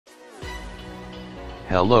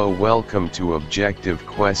Hello, welcome to Objective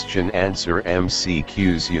Question Answer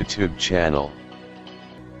MCQ's YouTube channel.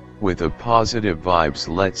 With a positive vibes,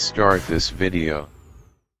 let's start this video.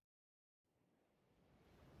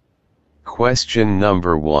 Question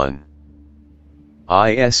number 1.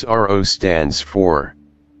 ISRO stands for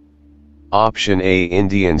Option A,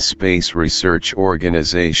 Indian Space Research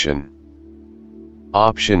Organization.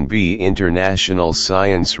 Option B, International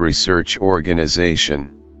Science Research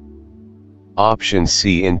Organization. Option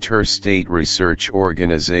C, Interstate Research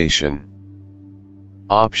Organization.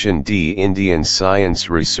 Option D, Indian Science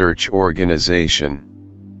Research Organization.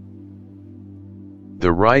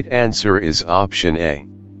 The right answer is option A.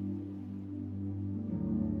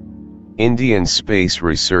 Indian Space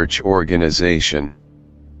Research Organization.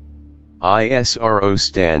 ISRO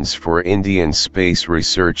stands for Indian Space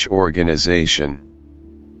Research Organization.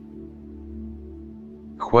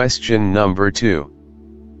 Question number 2.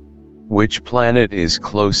 Which planet is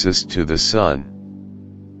closest to the Sun?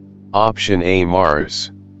 Option A,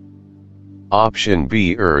 Mars. Option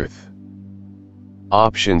B, Earth.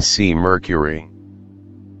 Option C, Mercury.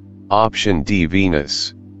 Option D,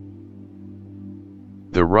 Venus.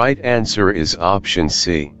 The right answer is option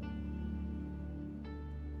C.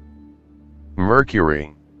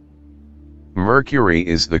 Mercury. Mercury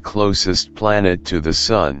is the closest planet to the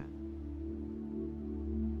Sun.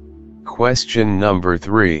 Question number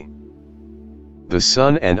 3. The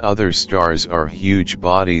Sun and other stars are huge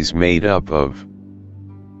bodies made up of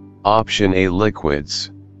Option A,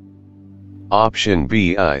 liquids. Option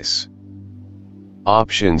B, ice.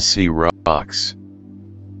 Option C, rocks.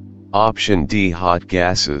 Option D, hot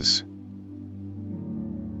gases.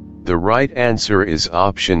 The right answer is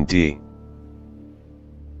option D.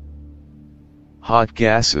 Hot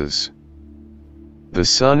gases. The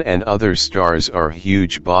Sun and other stars are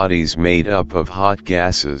huge bodies made up of hot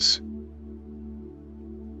gases.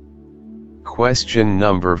 Question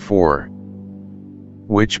number 4.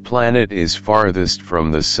 Which planet is farthest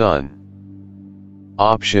from the Sun?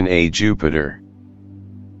 Option A, Jupiter.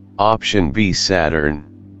 Option B, Saturn.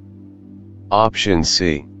 Option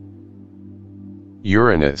C,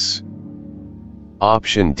 Uranus.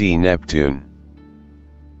 Option D, Neptune.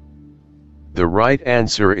 The right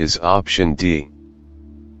answer is option D.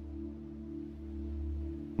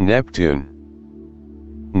 Neptune.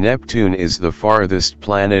 Neptune is the farthest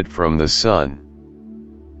planet from the Sun.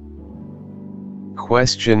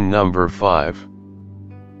 Question number 5.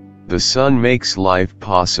 The Sun makes life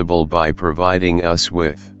possible by providing us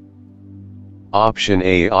with Option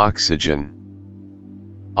A, oxygen.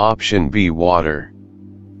 Option B, water.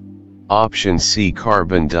 Option C,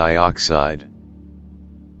 carbon dioxide.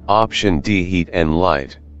 Option D, heat and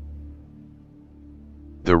light.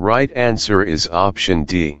 The right answer is option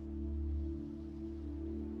D.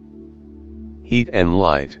 Heat and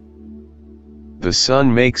light. The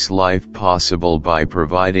Sun makes life possible by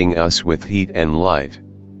providing us with heat and light.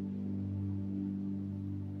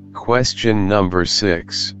 Question number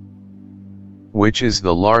 6. Which is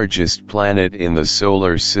the largest planet in the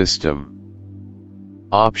solar system?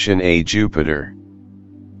 Option A, Jupiter.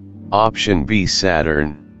 Option B,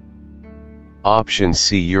 Saturn. Option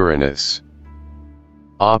C, Uranus.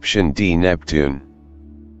 Option D, Neptune.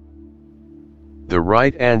 The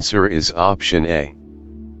right answer is option A.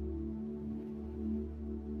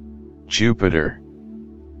 Jupiter.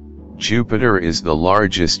 Jupiter is the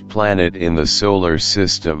largest planet in the solar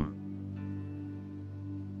system.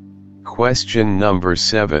 Question number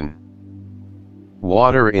 7.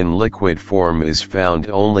 Water in liquid form is found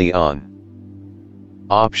only on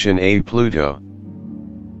Option A, Pluto.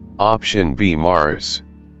 Option B, Mars.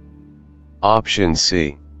 Option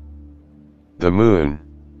C, the Moon.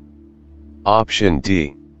 Option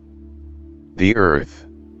D, the Earth.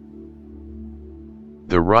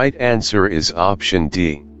 The right answer is option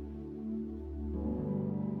D.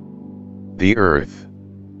 The Earth.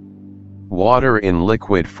 Water in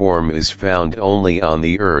liquid form is found only on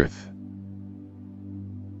the Earth.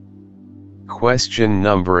 Question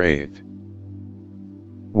number 8.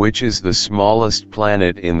 Which is the smallest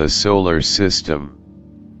planet in the solar system?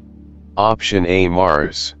 Option A,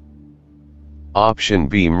 Mars. Option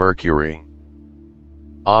B, Mercury.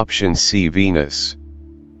 Option C, Venus.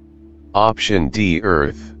 Option D,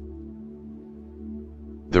 Earth.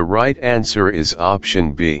 The right answer is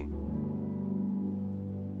option B.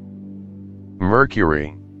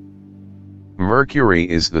 Mercury. Mercury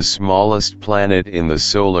is the smallest planet in the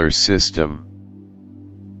solar system.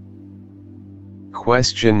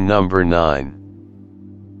 Question number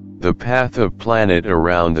 9. The path of planet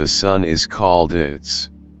around the Sun is called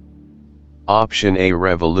its Option A,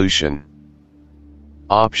 revolution.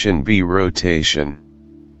 Option B, rotation.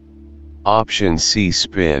 Option C,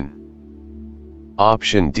 spin.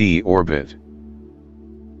 Option D, orbit.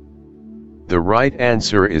 The right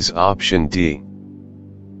answer is option D.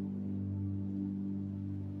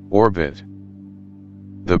 Orbit.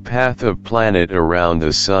 The path of planet around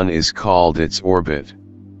the Sun is called its orbit.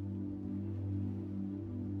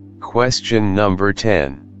 Question number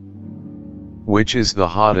 10. Which is the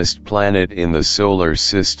hottest planet in the solar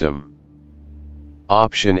system?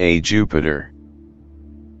 Option A, Jupiter.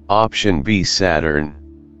 Option B, Saturn.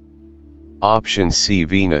 Option C,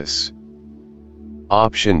 Venus.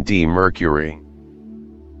 Option D, Mercury.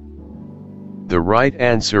 The right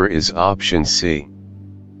answer is option C.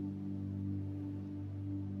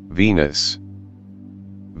 Venus.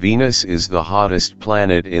 Venus is the hottest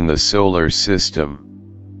planet in the solar system.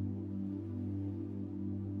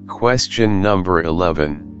 Question number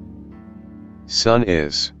 11. Sun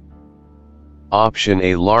is option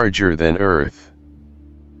A, larger than Earth.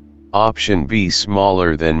 Option B,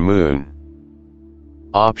 smaller than Moon.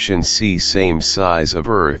 Option C, same size of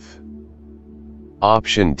Earth.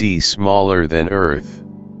 Option D, smaller than Earth.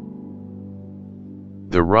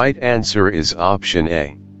 The right answer is option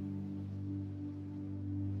A.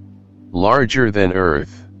 Larger than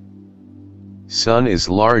Earth. Sun is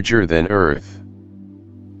larger than Earth.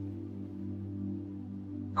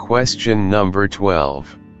 Question number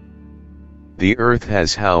 12. The Earth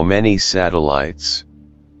has how many satellites?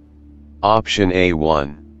 Option A,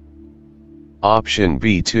 1. Option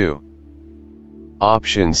B, 2.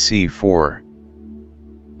 Option C, 4.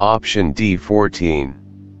 Option D, 14.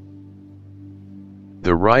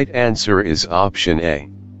 The right answer is option A.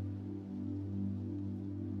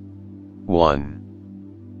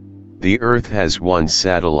 1. The Earth has 1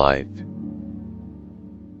 satellite.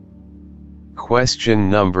 Question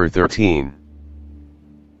number 13.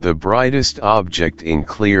 The brightest object in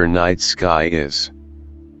clear night sky is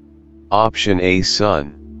option A,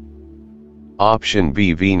 Sun. Option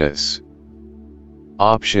B, Venus.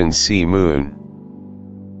 Option C, Moon.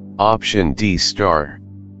 Option D, star.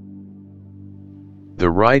 The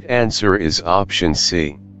right answer is option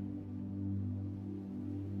C.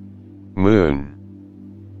 Moon.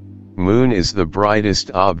 Moon is the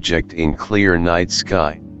brightest object in clear night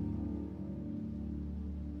sky.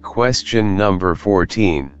 Question number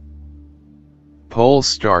 14. Pole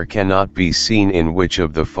star cannot be seen in which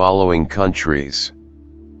of the following countries?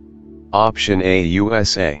 Option A,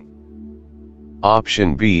 USA.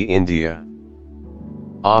 Option B, India.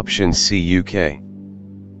 Option C, UK.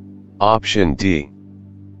 Option D,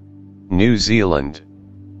 New Zealand.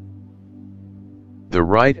 The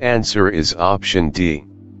right answer is option D.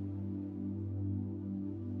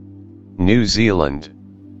 New Zealand.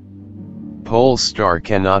 Pole star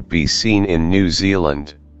cannot be seen in New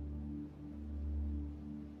Zealand.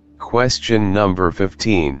 Question number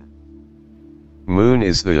 15. Moon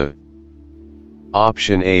is the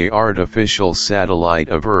option A, artificial satellite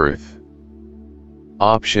of Earth.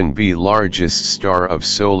 Option B, largest star of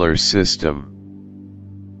solar system.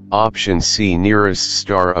 Option C, nearest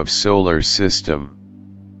star of solar system.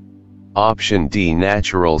 Option D,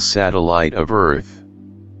 natural satellite of Earth.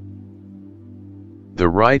 The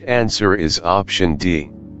right answer is option D.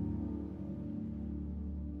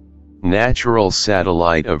 Natural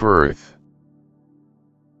satellite of Earth.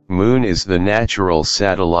 Moon is the natural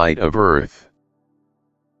satellite of Earth.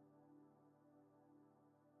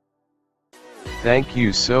 Thank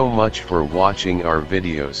you so much for watching our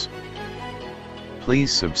videos.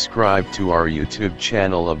 Please subscribe to our YouTube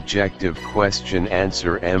channel Objective Question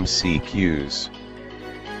Answer MCQs.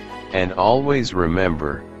 And always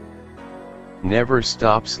remember, never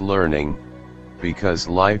stops learning, because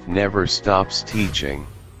life never stops teaching.